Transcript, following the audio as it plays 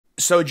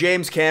So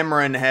James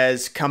Cameron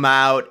has come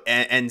out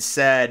and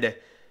said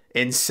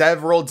in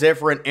several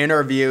different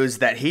interviews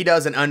that he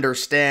doesn't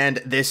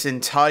understand this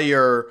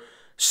entire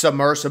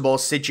submersible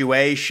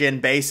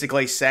situation,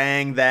 basically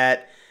saying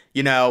that,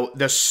 you know,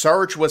 the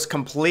search was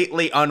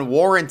completely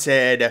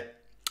unwarranted.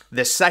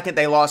 The second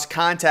they lost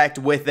contact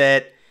with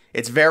it,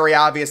 it's very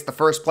obvious the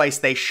first place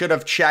they should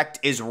have checked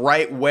is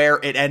right where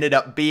it ended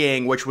up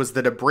being, which was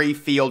the debris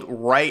field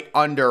right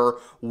under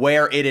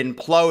where it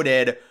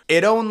imploded.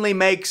 It only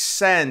makes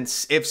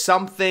sense if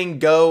something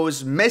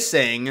goes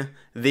missing,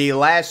 the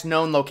last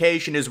known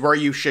location is where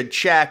you should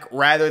check,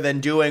 rather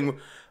than doing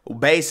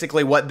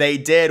basically what they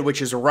did,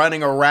 which is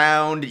running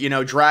around, you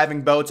know,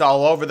 driving boats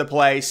all over the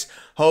place,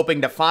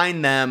 hoping to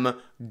find them,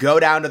 go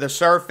down to the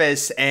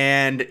surface.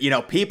 And, you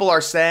know, people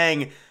are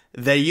saying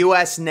the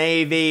U.S.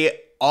 Navy,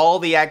 all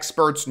the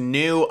experts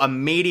knew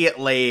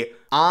immediately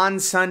on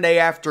Sunday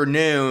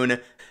afternoon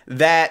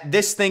that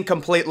this thing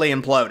completely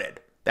imploded.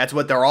 That's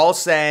what they're all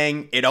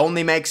saying. It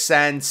only makes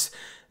sense.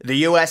 The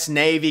U.S.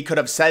 Navy could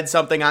have said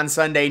something on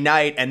Sunday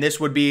night, and this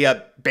would be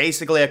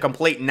basically a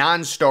complete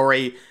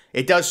non-story.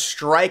 It does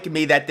strike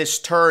me that this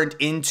turned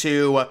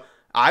into,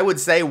 I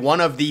would say,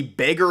 one of the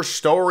bigger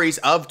stories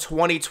of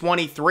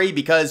 2023,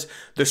 because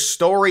the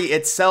story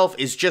itself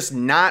is just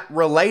not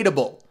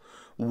relatable.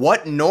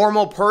 What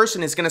normal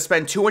person is going to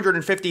spend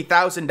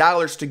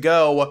 $250,000 to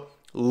go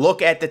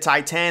look at the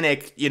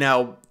Titanic, you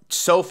know,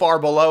 so far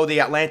below the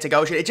Atlantic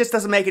Ocean? It just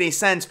doesn't make any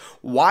sense.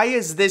 Why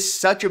is this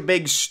such a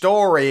big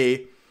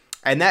story?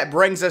 And that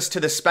brings us to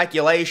the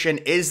speculation.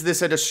 Is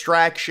this a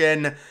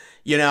distraction?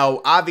 You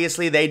know,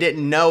 obviously they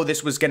didn't know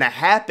this was going to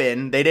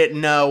happen. They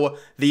didn't know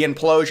the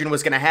implosion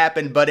was going to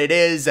happen, but it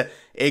is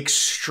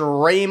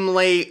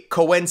extremely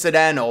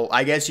coincidental,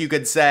 I guess you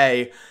could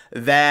say,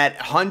 that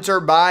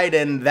Hunter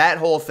Biden, that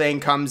whole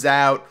thing comes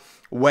out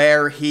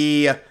where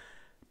he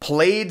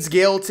pleads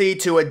guilty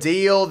to a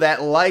deal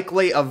that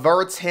likely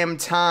averts him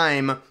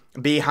time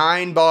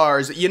behind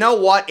bars. You know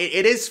what?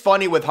 It is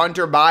funny with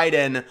Hunter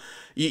Biden.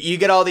 You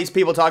get all these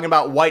people talking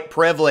about white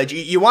privilege.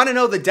 You want to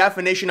know the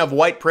definition of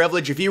white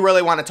privilege? If you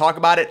really want to talk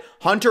about it,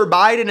 Hunter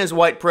Biden is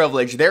white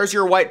privilege. There's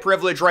your white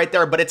privilege right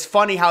there. But it's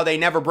funny how they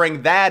never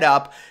bring that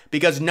up,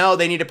 because no,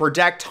 they need to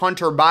protect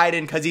Hunter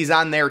Biden because he's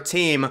on their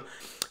team.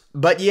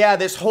 But yeah,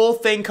 this whole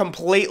thing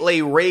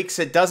completely reeks.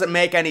 It doesn't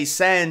make any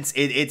sense.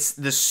 It's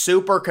the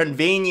super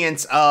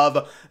convenience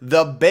of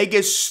the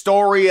biggest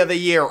story of the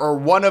year, or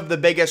one of the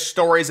biggest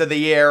stories of the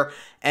year,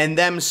 and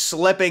them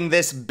slipping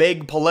this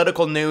big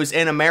political news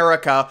in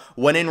America,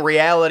 when in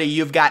reality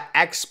you've got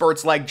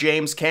experts like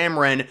James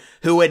Cameron,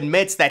 who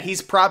admits that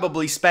he's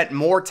probably spent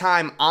more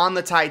time on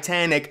the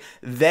Titanic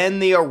than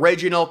the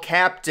original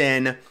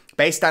captain,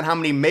 based on how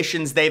many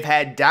missions they've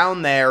had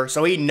down there,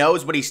 so he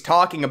knows what he's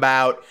talking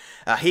about.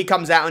 He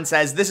comes out and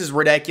says, this is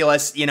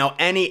ridiculous. You know,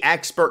 any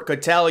expert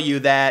could tell you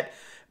that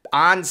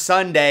on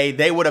Sunday,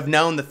 they would have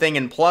known the thing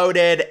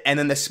imploded. And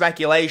then the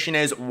speculation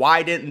is,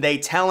 why didn't they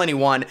tell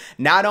anyone?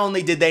 Not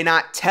only did they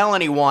not tell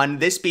anyone,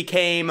 this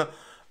became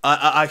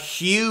a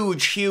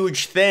huge,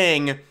 huge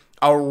thing,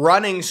 a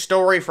running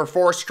story for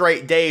 4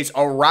 straight days,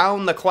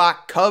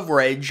 around-the-clock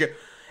coverage.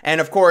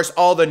 And, of course,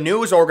 all the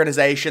news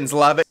organizations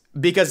love it,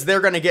 because they're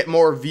going to get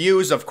more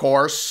views, of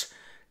course.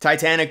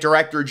 Titanic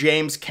director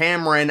James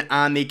Cameron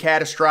on the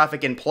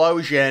catastrophic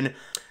implosion.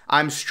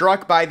 I'm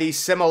struck by the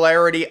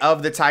similarity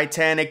of the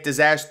Titanic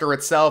disaster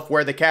itself,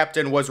 where the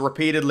captain was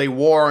repeatedly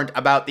warned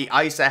about the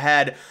ice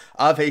ahead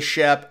of his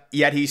ship,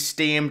 yet he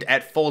steamed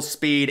at full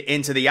speed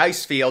into the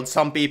ice field.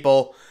 Some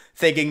people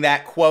thinking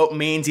that quote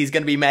means he's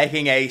going to be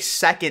making a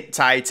second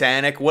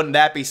Titanic. Wouldn't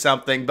that be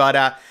something?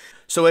 But,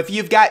 so if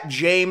you've got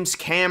James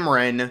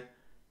Cameron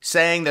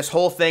saying this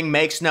whole thing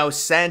makes no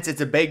sense, it's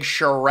a big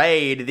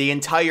charade, the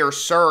entire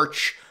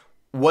search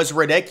was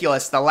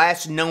ridiculous, the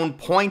last known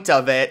point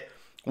of it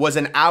was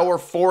an hour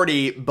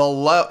 40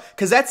 below,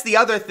 because that's the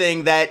other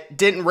thing that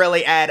didn't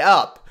really add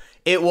up.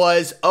 It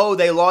was, oh,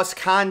 they lost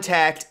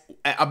contact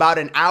about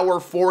an hour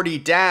 40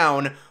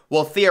 down.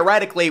 Well,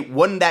 theoretically,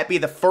 wouldn't that be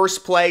the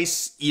first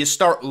place you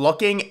start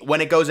looking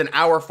when it goes an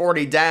hour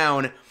 40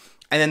 down,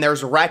 and then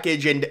there's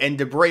wreckage and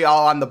debris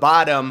all on the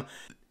bottom?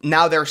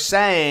 Now they're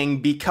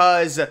saying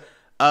because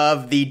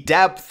of the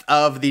depth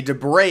of the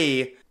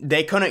debris,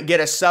 they couldn't get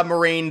a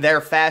submarine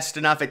there fast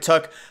enough. It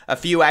took a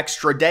few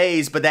extra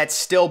days, but that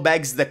still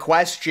begs the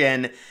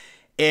question,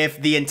 if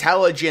the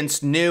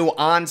intelligence knew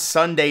on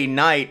Sunday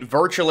night,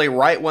 virtually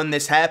right when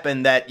this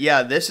happened, that,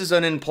 yeah, this is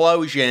an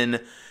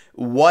implosion,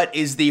 what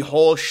is the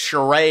whole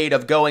charade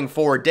of going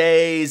 4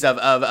 days,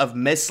 of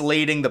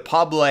misleading the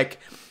public?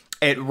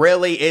 It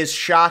really is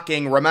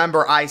shocking.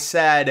 Remember, I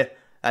said,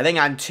 I think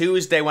on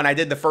Tuesday when I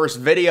did the first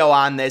video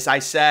on this, I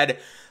said,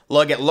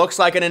 look, it looks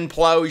like an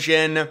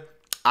implosion.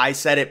 I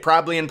said it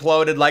probably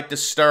imploded like the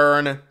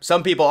stern.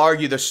 Some people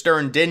argue the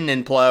stern didn't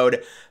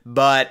implode,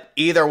 but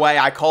either way,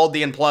 I called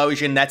the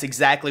implosion. That's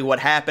exactly what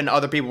happened.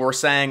 Other people were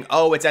saying,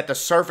 oh, it's at the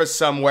surface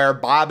somewhere,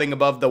 bobbing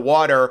above the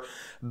water.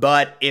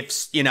 But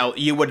if, you know,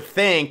 you would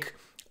think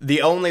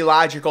the only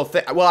logical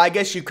thing, well, I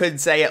guess you could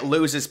say it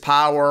loses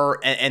power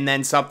and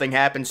then something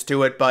happens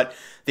to it, but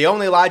the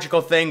only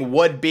logical thing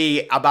would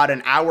be about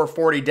an hour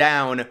 40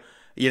 down,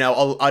 you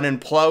know, an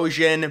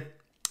implosion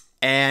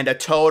and a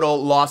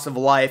total loss of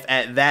life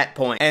at that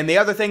point. And the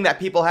other thing that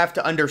people have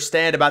to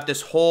understand about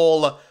this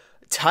whole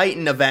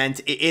Titan event,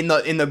 in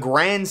the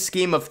grand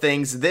scheme of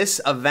things, this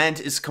event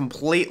is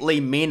completely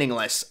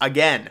meaningless.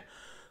 Again,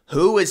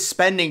 who is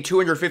spending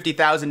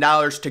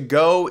 $250,000 to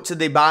go to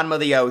the bottom of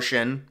the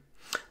ocean?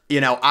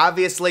 You know,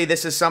 obviously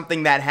this is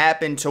something that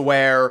happened to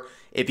where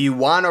if you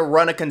want to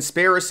run a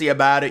conspiracy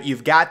about it,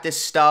 you've got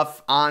this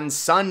stuff on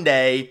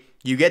Sunday,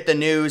 you get the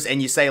news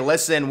and you say,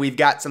 listen, we've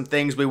got some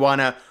things we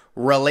want to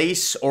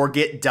release or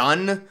get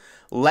done.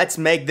 Let's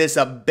make this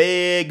a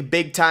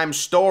big time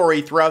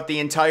story throughout the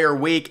entire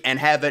week and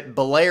have it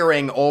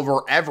blaring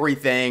over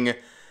everything.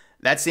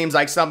 That seems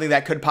like something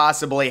that could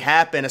possibly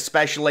happen,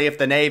 especially if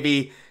the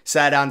Navy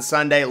said on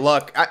Sunday,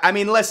 look, I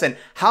mean, listen,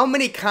 how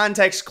many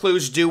context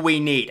clues do we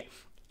need?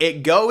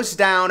 It goes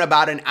down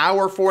about an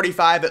hour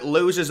 45, it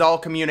loses all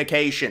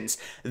communications.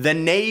 The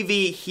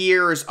Navy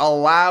hears a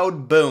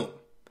loud boom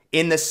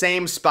in the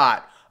same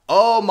spot.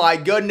 Oh my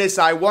goodness,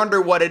 I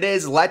wonder what it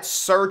is. Let's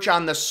search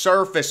on the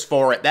surface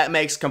for it. That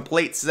makes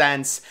complete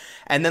sense.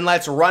 And then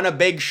let's run a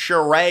big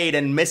charade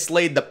and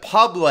mislead the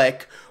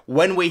public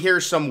when we hear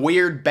some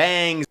weird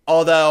bangs.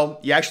 Although,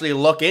 you actually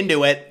look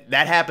into it,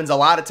 that happens a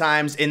lot of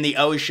times in the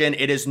ocean.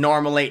 It is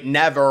normally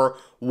never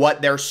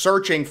what they're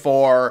searching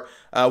for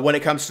when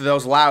it comes to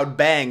those loud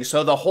bangs.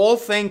 So the whole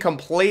thing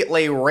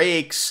completely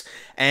reeks,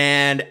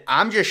 and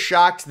I'm just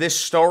shocked this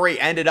story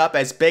ended up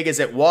as big as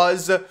it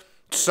was.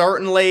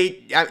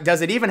 Certainly,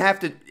 does it even have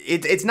to,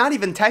 it's not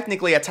even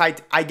technically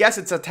I guess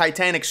it's a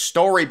Titanic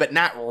story, but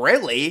not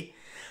really.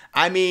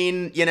 I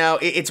mean, you know,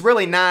 it's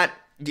really not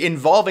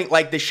involving,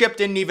 like, the ship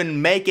didn't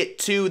even make it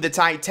to the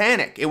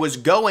Titanic. It was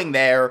going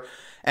there,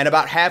 and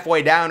about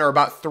halfway down, or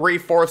about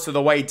 3/4 of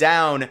the way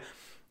down,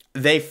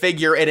 they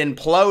figure it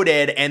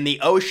imploded, and the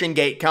Ocean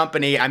Gate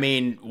Company, I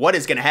mean, what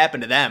is going to happen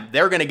to them?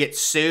 They're going to get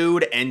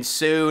sued and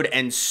sued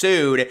and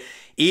sued,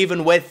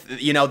 even with,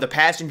 you know, the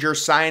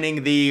passengers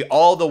signing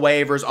all the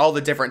waivers, all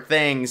the different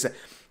things.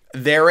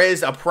 There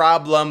is a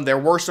problem. There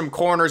were some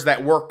corners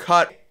that were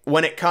cut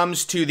when it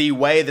comes to the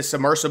way the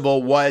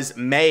submersible was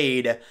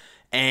made.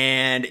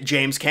 And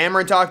James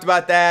Cameron talked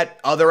about that.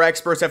 Other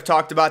experts have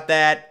talked about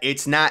that.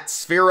 It's not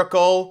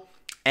spherical.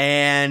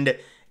 And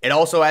it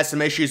also has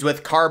some issues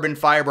with carbon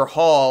fiber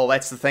hull.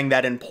 That's the thing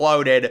that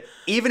imploded.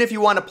 Even if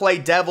you want to play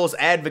devil's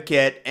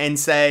advocate and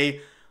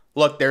say,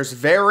 look, there's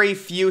very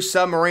few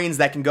submarines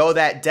that can go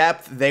that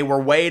depth. They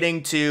were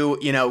waiting to,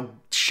 you know,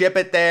 ship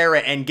it there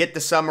and get the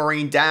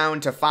submarine down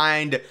to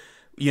find,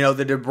 you know,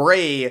 the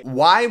debris.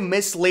 Why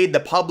mislead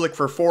the public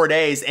for 4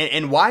 days?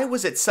 And why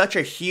was it such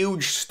a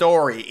huge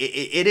story?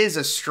 It is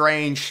a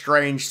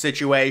strange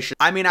situation.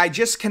 I mean, I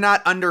just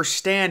cannot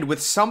understand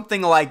with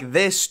something like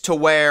this to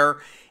where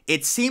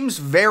it seems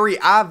very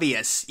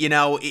obvious. You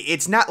know,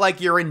 it's not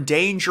like you're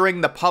endangering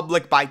the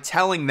public by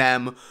telling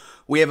them,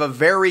 we have a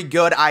very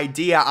good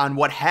idea on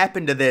what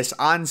happened to this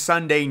on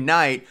Sunday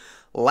night.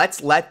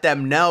 Let's let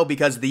them know,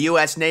 because the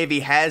U.S. Navy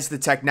has the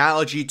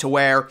technology to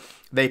where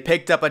they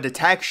picked up a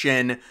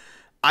detection.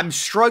 I'm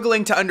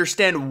struggling to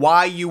understand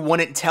why you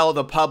wouldn't tell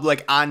the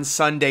public on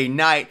Sunday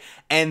night,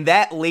 and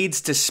that leads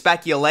to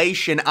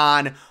speculation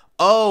on,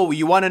 oh,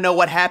 you want to know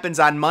what happens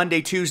on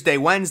Monday, Tuesday,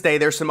 Wednesday?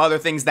 There's some other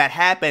things that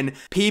happen.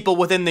 People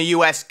within the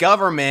U.S.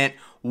 government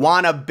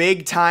want a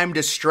big-time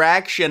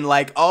distraction,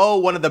 like, oh,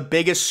 one of the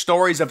biggest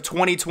stories of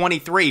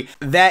 2023,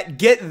 that,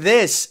 get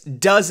this,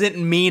 doesn't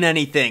mean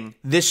anything.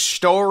 This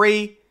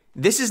story,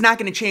 this is not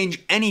going to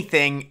change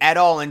anything at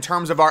all in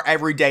terms of our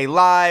everyday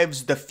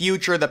lives, the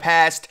future, the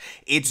past.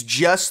 It's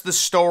just the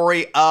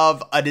story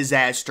of a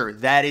disaster.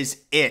 That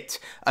is it.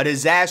 A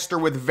disaster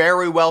with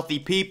very wealthy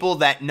people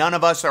that none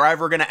of us are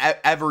ever going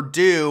to ever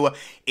do.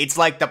 It's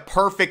like the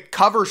perfect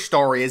cover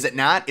story, is it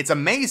not? It's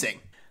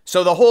amazing.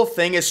 So the whole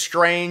thing is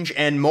strange,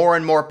 and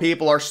more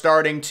people are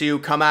starting to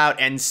come out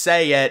and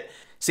say it.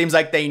 Seems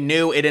like they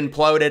knew it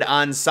imploded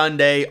on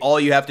Sunday. All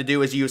you have to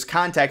do is use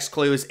context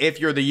clues. If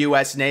you're the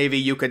U.S. Navy,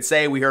 you could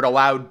say, we heard a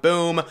loud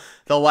boom.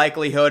 The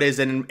likelihood is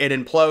it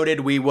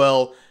imploded. We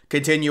will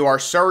continue our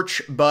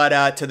search,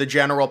 but to the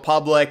general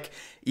public,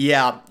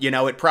 yeah, you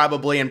know, it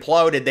probably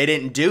imploded. They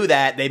didn't do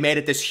that. They made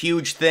it this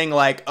huge thing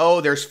like,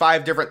 oh, there's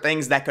 5 different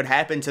things that could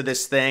happen to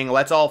this thing.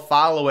 Let's all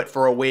follow it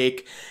for a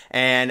week.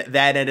 And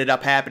that ended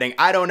up happening.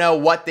 I don't know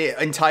what the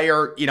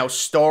entire, you know,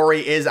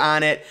 story is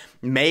on it.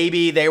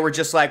 Maybe they were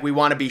just like, we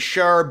want to be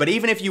sure. But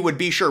even if you would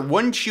be sure,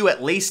 wouldn't you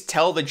at least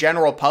tell the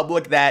general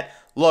public that,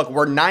 look,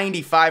 we're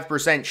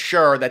 95%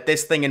 sure that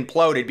this thing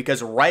imploded,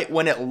 because right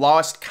when it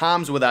lost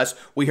comms with us,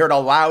 we heard a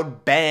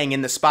loud bang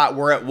in the spot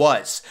where it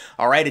was.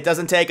 All right, it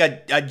doesn't take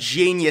a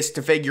genius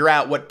to figure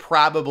out what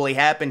probably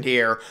happened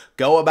here.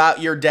 Go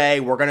about your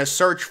day. We're going to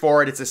search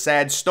for it. It's a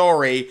sad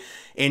story.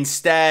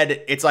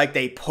 Instead, it's like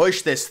they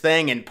push this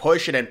thing and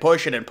push it and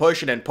push it and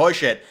push it and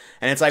push it.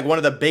 And it's like one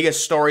of the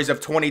biggest stories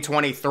of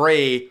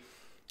 2023.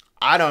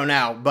 I don't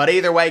know. But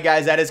either way,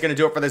 guys, that is going to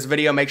do it for this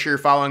video. Make sure you're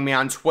following me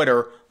on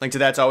Twitter. Link to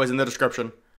that's always in the description.